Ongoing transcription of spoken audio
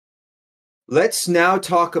Let's now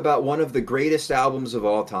talk about one of the greatest albums of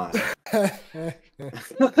all time.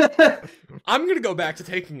 I'm gonna go back to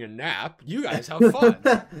taking a nap. You guys have fun.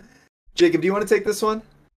 Jacob, do you want to take this one?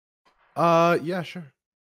 Yeah, sure.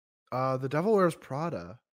 The Devil Wears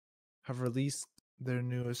Prada have released their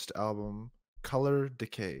newest album, Color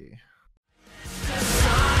Decay.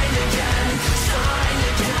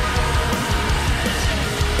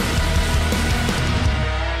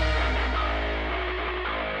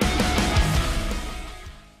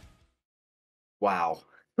 Wow.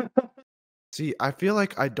 See, I feel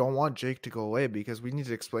like I don't want Jake to go away because we need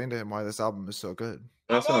to explain to him why this album is so good.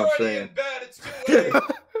 That's I'm what I'm already saying. in bed. It's too late.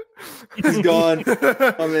 He's gone.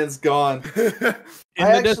 My man's gone.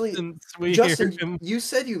 Justin, you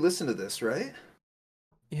said you listened to this, right?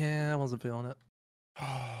 Yeah, I wasn't feeling it.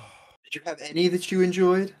 Did you have any that you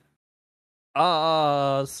enjoyed?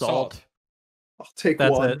 Salt. I'll take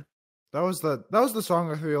That's one. it. That was the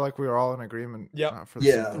song I feel like we were all in agreement. Yep. For the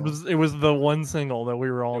Yeah. single. It was the one single that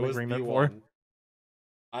we were all It in was agreement the for. one.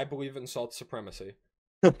 I believe in salt supremacy.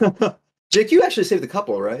 Jake, you actually saved a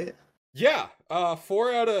couple, right? Yeah,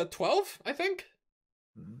 4 out of 12, I think.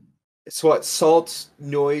 It's what? Salt,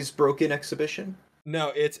 Noise, Broken, Exhibition? No,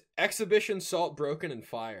 it's Exhibition, Salt, Broken, and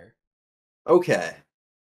Fire. Okay.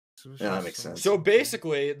 Yeah, that makes sense. So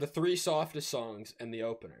basically, the 3 softest songs and the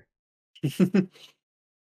opener.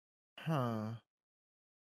 Huh.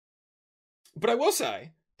 But I will say,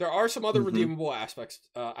 there are some other redeemable aspects.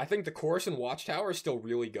 I think the chorus and Watchtower is still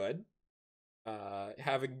really good.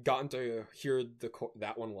 Having gotten to hear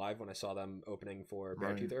that one live when I saw them opening for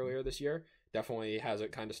Beartooth earlier this year, definitely has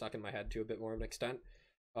it kind of stuck in my head to a bit more of an extent.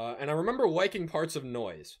 And I remember liking parts of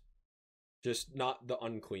Noise, just not the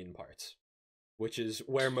unclean parts, which is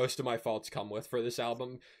where most of my faults come with for this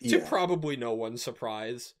album. To probably no one's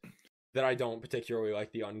surprise that I don't particularly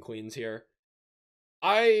like the uncleans here.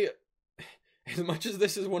 As much as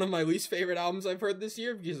this is one of my least favorite albums I've heard this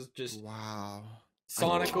year, because just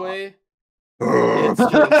sonically, I'm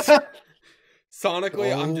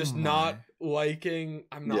just not liking.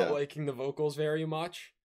 I'm not liking the vocals very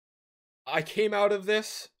much. I came out of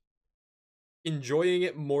this enjoying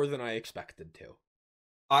it more than I expected to.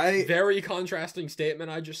 Very contrasting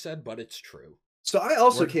statement I just said, but it's true. So I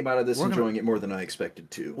also came out of this enjoying it more than I expected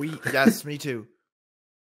to. Yes, me too.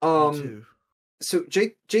 Me too. So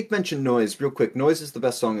Jake mentioned Noise real quick. Noise is the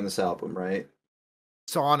best song in this album, right?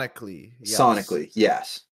 Sonically, yes. Sonically,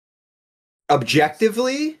 yes.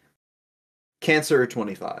 Objectively, Cancer or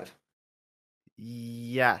 25.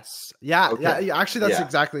 Yes. Yeah. Okay. Yeah. Actually, that's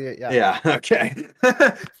exactly it. Yeah. Yeah. Okay.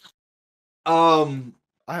 I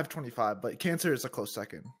have 25, but Cancer is a close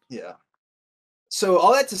second. Yeah. So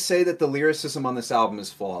all that to say that the lyricism on this album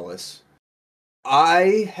is flawless.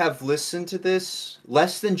 I have listened to this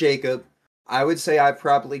less than Jacob. I would say I've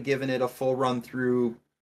probably given it a full run through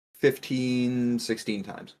 15, 16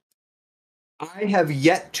 times. I have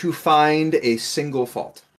yet to find a single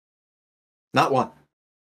fault. Not one.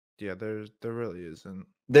 Yeah, there really isn't.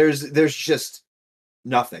 There's just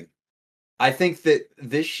nothing. I think that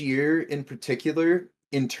this year in particular,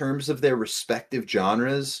 in terms of their respective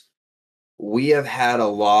genres, we have had a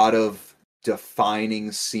lot of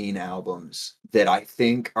defining scene albums that I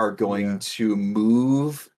think are going to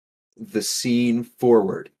move the scene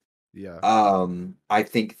forward. Yeah. I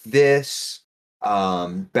think this,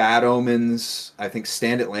 Bad Omens, I think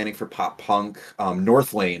Stand Atlantic for pop punk,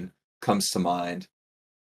 North Lane comes to mind.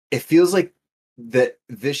 It feels like that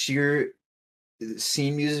this year,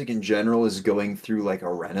 scene music in general is going through like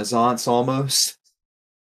a renaissance almost,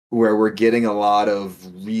 where we're getting a lot of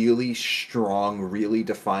really strong, really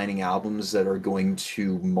defining albums that are going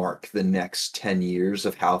to mark the next 10 years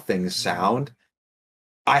of how things sound.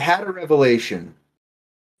 I had a revelation,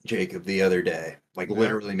 Jacob, the other day, like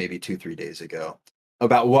literally maybe 2-3 days ago,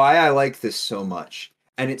 about why I like this so much.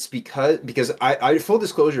 And it's because I full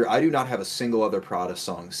disclosure, I do not have a single other Prada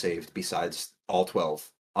song saved besides all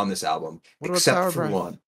 12 on this album, except for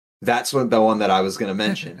one. That's the one that I was going to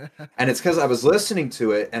mention. And it's because I was listening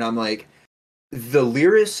to it and I'm like, the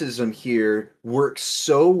lyricism here works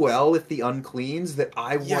so well with the uncleans that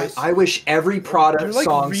I wish every Prada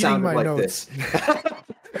song sounded like this.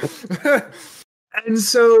 And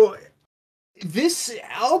so this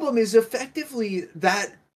album is effectively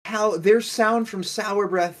how their sound from Sour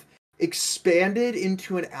Breath expanded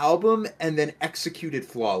into an album and then executed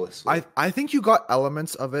flawlessly. I think you got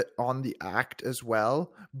elements of it on the act as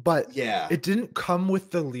well, but it didn't come with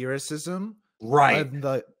the lyricism, and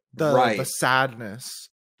the sadness.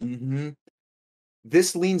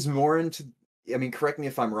 This leans more into I mean, correct me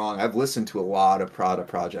if I'm wrong. I've listened to a lot of Prada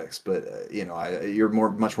projects, but you're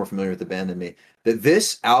much more familiar with the band than me. That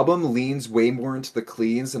this album leans way more into the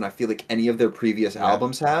cleans than I feel like any of their previous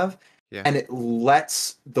albums have, Yeah. and it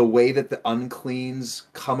lets the way that the uncleans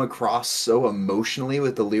come across so emotionally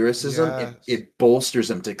with the lyricism. Yes. It bolsters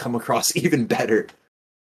them to come across even better.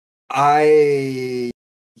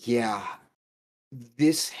 Yeah,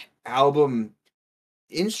 this album,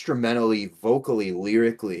 instrumentally, vocally,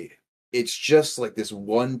 lyrically, it's just like this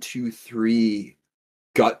 1, 2, 3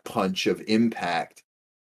 gut punch of impact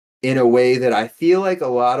in a way that I feel like a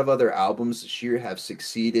lot of other albums this year have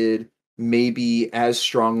succeeded maybe as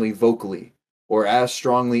strongly vocally or as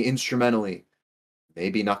strongly instrumentally,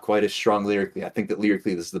 maybe not quite as strong lyrically. I think that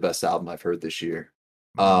lyrically this is the best album I've heard this year.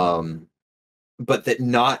 But that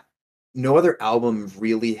no other album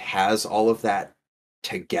really has all of that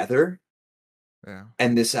together. Yeah.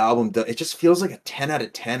 And this album, it just feels like a 10 out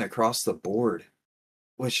of 10 across the board,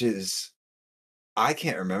 which is, I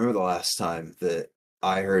can't remember the last time that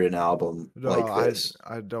I heard an album like this.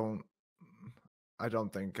 I don't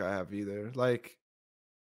think I have either. Like,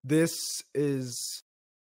 this is,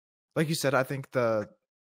 like you said, I think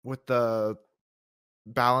with the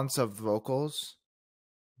balance of vocals,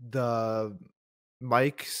 the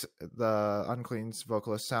Unclean's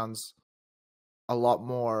vocalist sounds a lot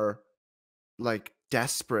more like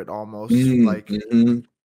desperate almost,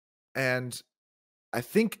 and I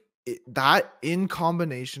think that in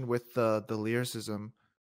combination with the lyricism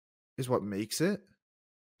is what makes it.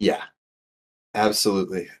 Yeah,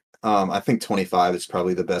 absolutely. I think 25 is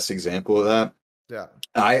probably the best example of that. Yeah.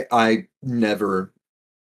 I never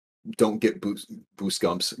don't get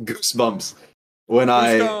goosebumps when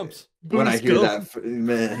I hear that,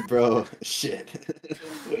 man, bro, shit.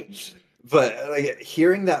 But like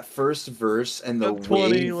hearing that first verse and the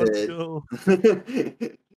way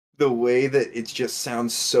that the way that it just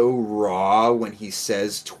sounds so raw when he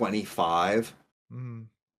says 25,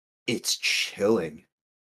 it's chilling.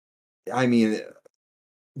 I mean,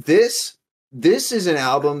 this is an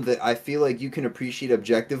album that I feel like you can appreciate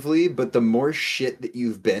objectively, but the more shit that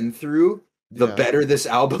you've been through, the better this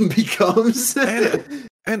album becomes.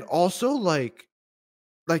 and also like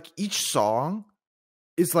each song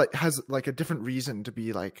is like has like a different reason to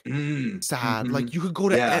be like sad. Like you could go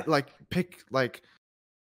to like pick like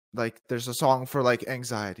there's a song for like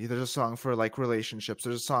anxiety, there's a song for like relationships,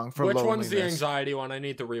 there's a song for loneliness. Which one's the anxiety one? I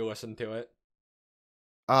need to re-listen to it.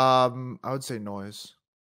 I would say Noise.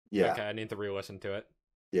 Yeah. Okay, I need to re-listen to it.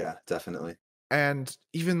 Yeah, definitely. And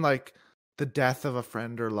even like the death of a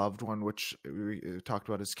friend or loved one, which we talked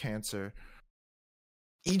about, is Cancer.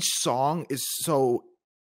 Each song is so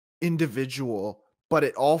individual, but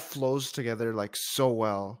it all flows together like so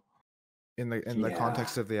well in the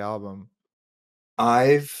context of the album.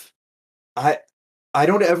 I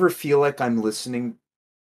don't ever feel like I'm listening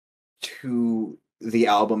to the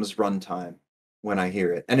album's runtime when I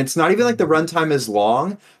hear it. And it's not even like the runtime is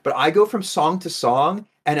long, but I go from song to song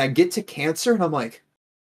and I get to Cancer and I'm like,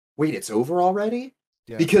 wait, it's over already?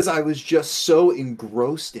 Yeah. Because I was just so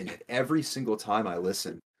engrossed in it every single time I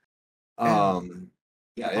listen. On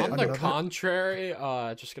the contrary,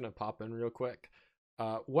 just gonna pop in real quick.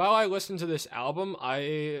 While I listened to this album,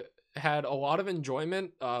 I had a lot of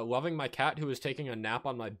enjoyment loving my cat who was taking a nap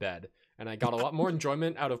on my bed. And I got a lot more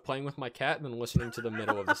enjoyment out of playing with my cat than listening to the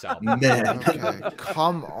middle of this album. Man. Okay,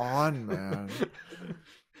 come on, man.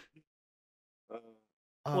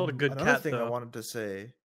 What a good another cat thing though. I wanted to say,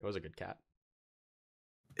 it was a good cat,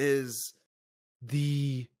 is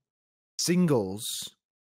the singles,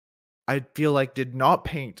 I feel like did not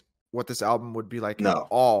paint what this album would be like at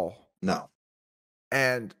all. No.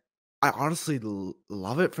 And I honestly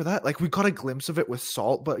love it for that. Like, we got a glimpse of it with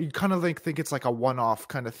Salt, but you kind of like think it's like a one-off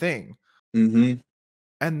kind of thing. Mm-hmm.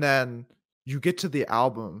 And then you get to the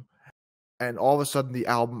album, and all of a sudden the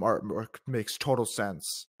album artwork makes total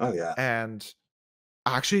sense. Oh yeah. And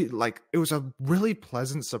actually, like, it was a really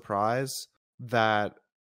pleasant surprise that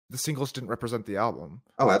the singles didn't represent the album.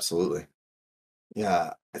 Oh, absolutely.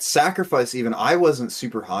 Yeah. Sacrifice, even I wasn't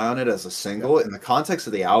super high on it as a single. In the context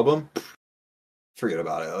of the album, forget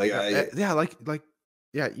about it. Like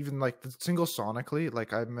even like the single sonically,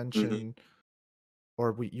 like I mentioned,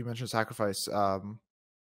 you mentioned Sacrifice,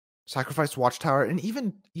 Sacrifice, Watchtower, and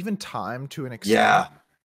even Time to an extent.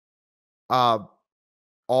 Yeah.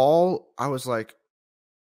 All I was like,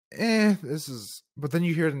 this is. But then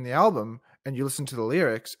you hear it in the album, and you listen to the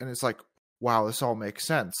lyrics, and it's like, wow, this all makes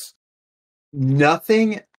sense.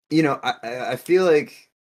 Nothing, I feel like,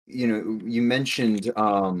 you mentioned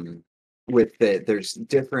with that there's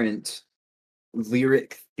different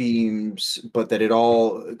lyric themes, but that it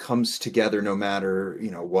all comes together no matter,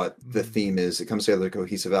 what the theme is. It comes together a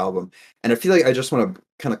cohesive album. And I feel like I just want to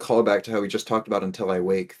kind of call back to how we just talked about Until I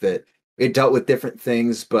Wake, that it dealt with different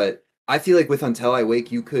things, but I feel like with Until I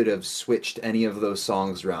Wake, you could have switched any of those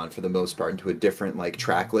songs around for the most part into a different like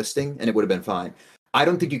track listing, and it would have been fine. I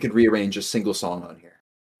don't think you could rearrange a single song on here.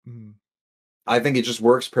 I think it just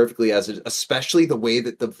works perfectly as it, especially the way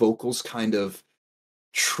that the vocals kind of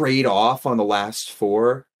trade off on the last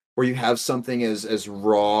four, where you have something as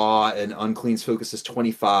raw and Unclean's focus is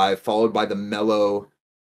 25, followed by the mellow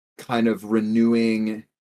kind of renewing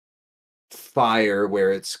fire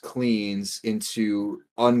where it's cleans into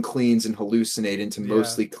uncleans and hallucinate into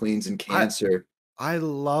mostly cleans and cancer. I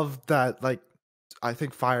love that. Like, I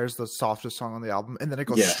think Fire is the softest song on the album, and then it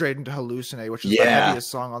goes straight into Hallucinate, which is the heaviest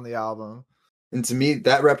song on the album. And to me,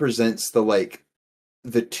 that represents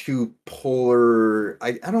the two polar,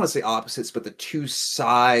 I don't want to say opposites, but the two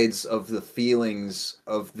sides of the feelings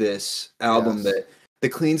of this album, that the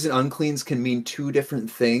cleans and uncleans can mean two different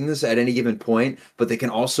things at any given point, but they can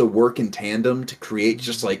also work in tandem to create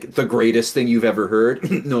just like the greatest thing you've ever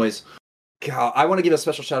heard. Noise. God, I want to give a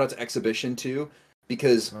special shout out to Exhibition too,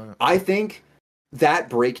 because I think that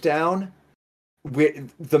breakdown,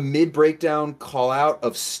 the mid breakdown call out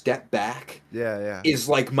of Step Back is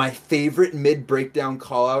like my favorite mid breakdown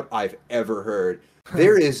call out I've ever heard.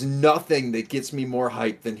 There is nothing that gets me more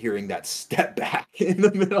hyped than hearing that Step Back in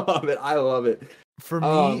the middle of it. I love it. For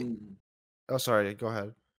me, oh sorry, go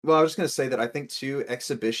ahead. Well, I was just gonna say that I think too,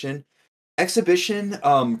 Exhibition,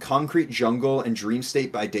 Concrete Jungle, and Dream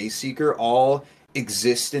State by Dayseeker all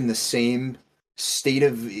exist in the same state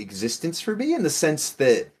of existence for me, in the sense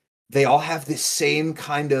that they all have this same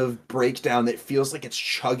kind of breakdown that feels like it's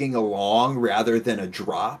chugging along rather than a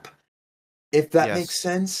drop, if that makes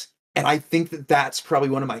sense. And I think that that's probably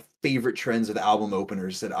one of my favorite trends of the album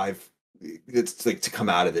openers it's like to come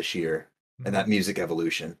out of this year, and that music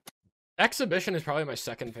evolution. Exhibition is probably my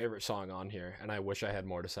second favorite song on here, and I wish I had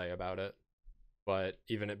more to say about it. But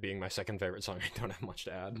even it being my second favorite song, I don't have much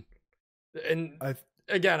to add. And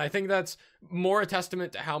again, I think that's more a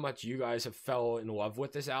testament to how much you guys have fell in love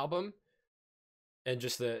with this album. And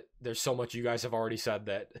just that there's so much you guys have already said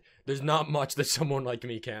that there's not much that someone like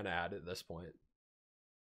me can add at this point.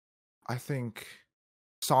 I think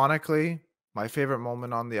sonically, my favorite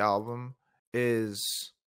moment on the album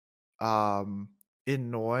is in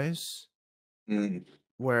Noise,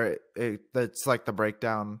 where it's like the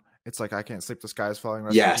breakdown. It's like, I can't sleep, the sky is falling,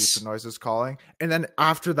 rest in peace, the noise is calling. And then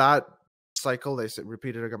after that cycle, they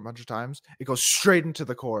repeat it a bunch of times, it goes straight into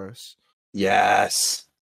the chorus. Yes.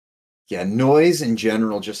 Yeah, Noise in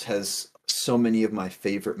general just has so many of my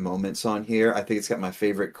favorite moments on here. I think it's got my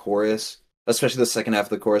favorite chorus, especially the second half of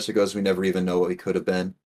the chorus. It goes, we never even know what we could have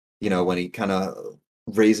been. When he kind of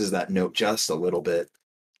raises that note just a little bit.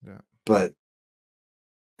 Yeah. But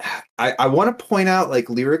I want to point out like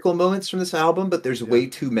lyrical moments from this album, but there's way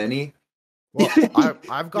too many. Well,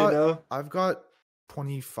 I've got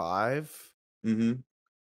 25,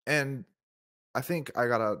 and I think I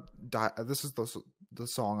gotta this is the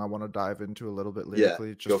song I want to dive into a little bit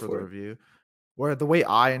lyrically, just for the review. Where the way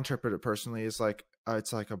I interpret it personally is like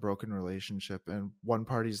it's like a broken relationship, and one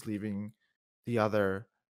party's leaving the other,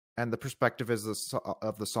 and the perspective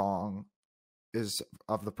of the song is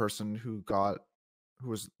of the person who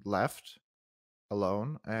was left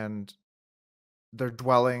alone, and they're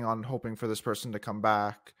dwelling on hoping for this person to come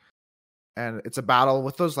back, and it's a battle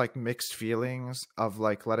with those like mixed feelings of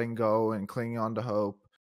like letting go and clinging on to hope,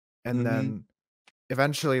 and then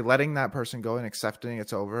eventually letting that person go and accepting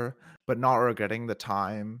it's over, but not regretting the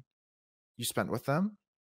time you spent with them,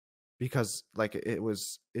 because like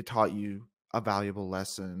it taught you a valuable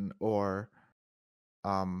lesson, or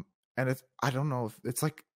and I don't know if it's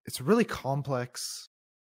like, it's a really complex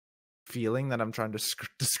feeling that I'm trying to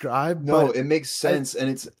describe. No, but it makes sense, and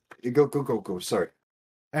it's go. Sorry.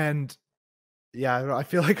 And yeah, I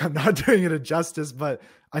feel like I'm not doing it a justice, but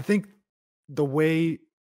I think the way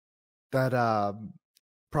that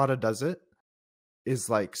Prada does it is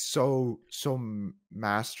like so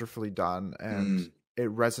masterfully done, and it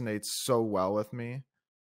resonates so well with me.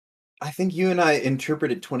 I think you and I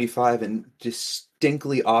interpreted 25 in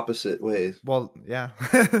distinctly opposite ways. Well, yeah.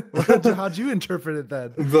 How'd you interpret it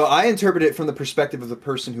then? Well, I interpret it from the perspective of the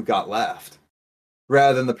person who got left,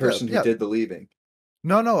 rather than the person who did the leaving.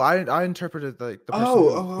 No, I interpreted like the person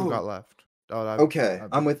who got left. Okay,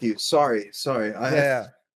 I'm with you. Sorry.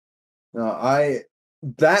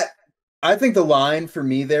 I think the line for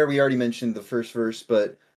me there, we already mentioned the first verse,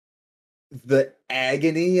 but the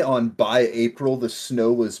agony on "By April the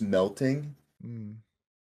snow was melting."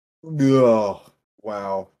 Oh,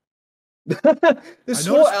 wow. I This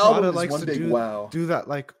whole noticed Prada album is likes one to big wow. do that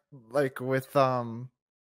like with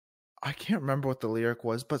I can't remember what the lyric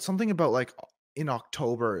was, but something about like in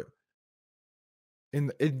October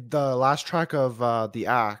in the last track of the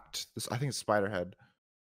act, this I think it's Spiderhead.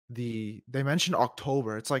 They mentioned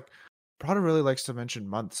October. It's like Prada really likes to mention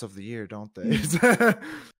months of the year, don't they?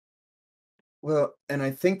 Well, and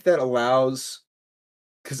I think that allows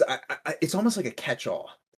because it's almost like a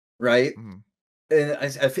catch-all, right? Mhm. And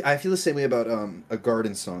I feel the same way about a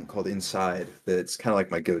garden song called Inside. That's kind of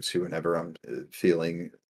like my go-to whenever I'm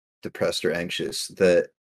feeling depressed or anxious. That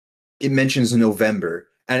it mentions November.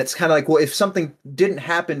 And it's kind of like, well, if something didn't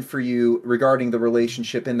happen for you regarding the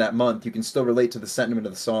relationship in that month, you can still relate to the sentiment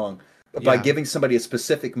of the song. But by Yeah. giving somebody a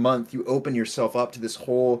specific month, you open yourself up to this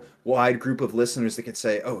whole wide group of listeners that could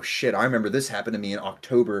say, oh shit, I remember this happened to me in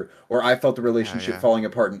October, or I felt the relationship Yeah. falling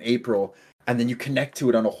apart in April. And then you connect to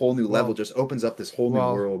it on a whole new level, Well, just opens up this whole new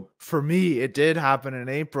world. for me, it did happen in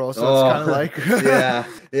April, so it's Oh, kind of like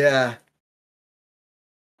yeah.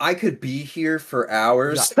 I could be here for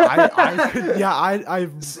hours. I could, I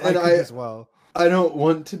And could as well. I don't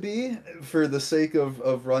want to be for the sake of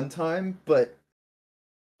runtime, but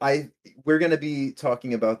we're gonna be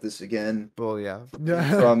talking about this again Well, yeah.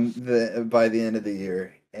 from the by the end of the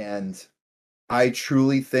year, and I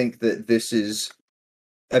truly think that this is.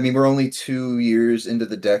 I mean, we're only 2 years into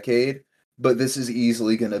the decade, but this is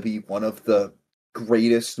easily gonna be one of the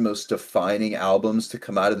greatest, most defining albums to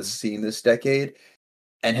come out of the scene this decade,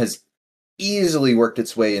 and has easily worked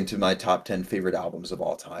its way into my top 10 favorite albums of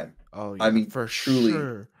all time. Oh yeah, I mean, for truly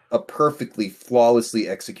sure. a perfectly, flawlessly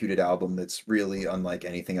executed album that's really unlike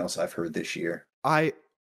anything else I've heard this year. I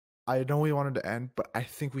know we wanted to end, but I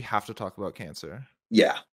think we have to talk about Cancer.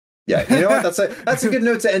 Yeah. Yeah, you know what? That's a good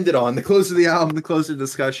note to end it on. The close of the album, the close of the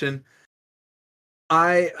discussion.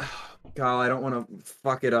 God, I don't want to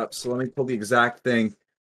fuck it up, so let me pull the exact thing.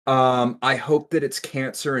 I hope that it's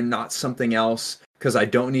Cancer and not something else, because I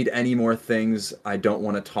don't need any more things I don't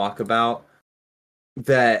want to talk about.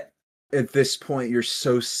 That at this point you're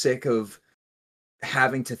so sick of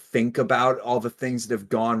having to think about all the things that have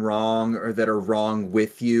gone wrong or that are wrong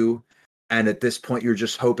with you. And at this point, you're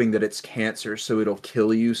just hoping that it's Cancer so it'll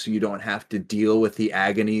kill you so you don't have to deal with the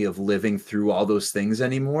agony of living through all those things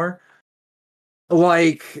anymore.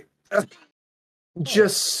 Like,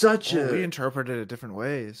 just such a. We interpreted it different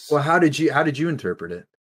ways. Well, how did you interpret it?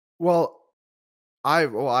 Well, I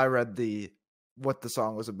read what the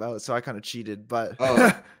song was about, so I kind of cheated, but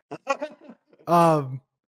So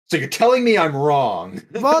you're telling me I'm wrong?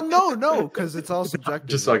 Well, no, because it's all subjective.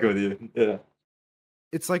 Just fucking with you. Yeah.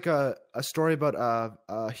 It's like a story about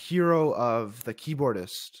a hero of the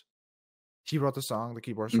keyboardist. He wrote the song. The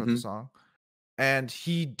keyboardist wrote the song, and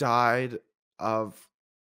he died of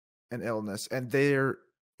an illness. And they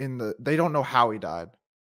don't know how he died.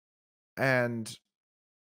 And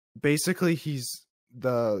basically,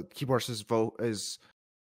 the keyboardist is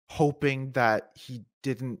hoping that he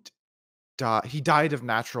didn't die. He died of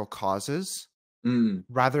natural causes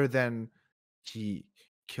rather than he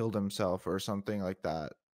killed himself or something like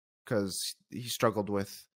that, because he struggled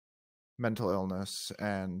with mental illness.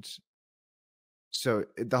 And so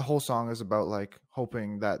the whole song is about like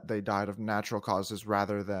hoping that they died of natural causes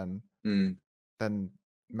rather than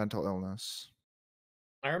mental illness.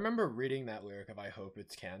 I remember reading that lyric of I hope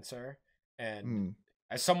it's Cancer, and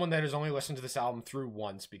as someone that has only listened to this album through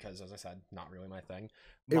once, because as I said, not really my thing.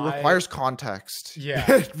 It requires context. Yeah.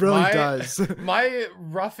 It really does. My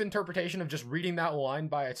rough interpretation of just reading that line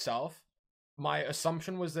by itself, my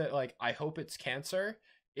assumption was that like I hope it's Cancer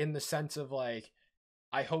in the sense of like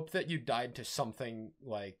I hope that you died to something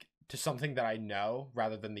that I know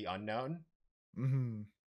rather than the unknown.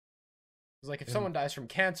 It's like if someone dies from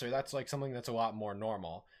cancer, that's like something that's a lot more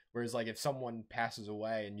normal. Whereas like if someone passes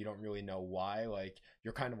away and you don't really know why, like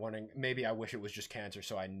you're kind of wondering, maybe I wish it was just cancer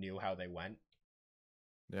so I knew how they went.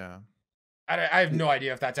 Yeah. I have no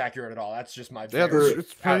idea if that's accurate at all. That's just my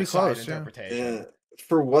it's pretty close interpretation. Yeah.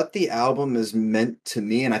 For what the album is meant to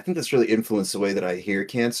me, and I think that's really influenced the way that I hear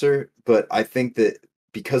Cancer, but I think that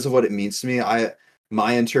because of what it means to me,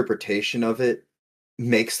 my interpretation of it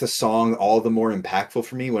makes the song all the more impactful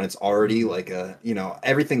for me when it's already like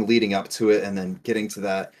everything leading up to it and then getting to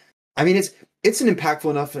that. I mean, it's an impactful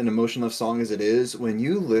enough and emotional enough song as it is. When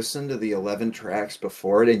you listen to the 11 tracks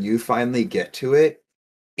before it and you finally get to it,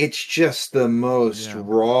 it's just the most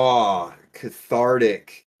raw,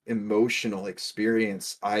 cathartic, emotional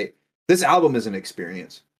experience. This album is an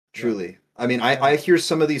experience, truly. I mean, I hear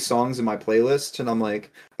some of these songs in my playlist and I'm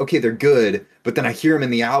like, okay, they're good, but then I hear them in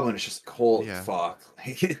the album and it's just cold fuck.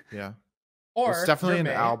 Yeah. Or it's definitely you're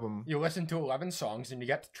an me, album. You listen to 11 songs and you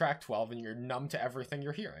get to track 12 and you're numb to everything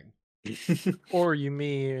you're hearing. Or you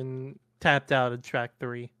me and tapped out at track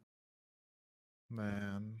 3.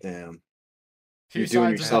 Man. Damn. Two You're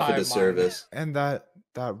doing sides of the yourself a Hivemind. disservice. And that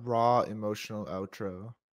raw emotional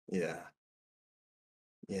outro. Yeah.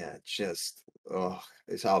 Yeah, just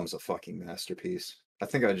this album's a fucking masterpiece. I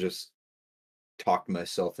think I just talked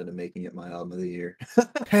myself into making it my album of the year.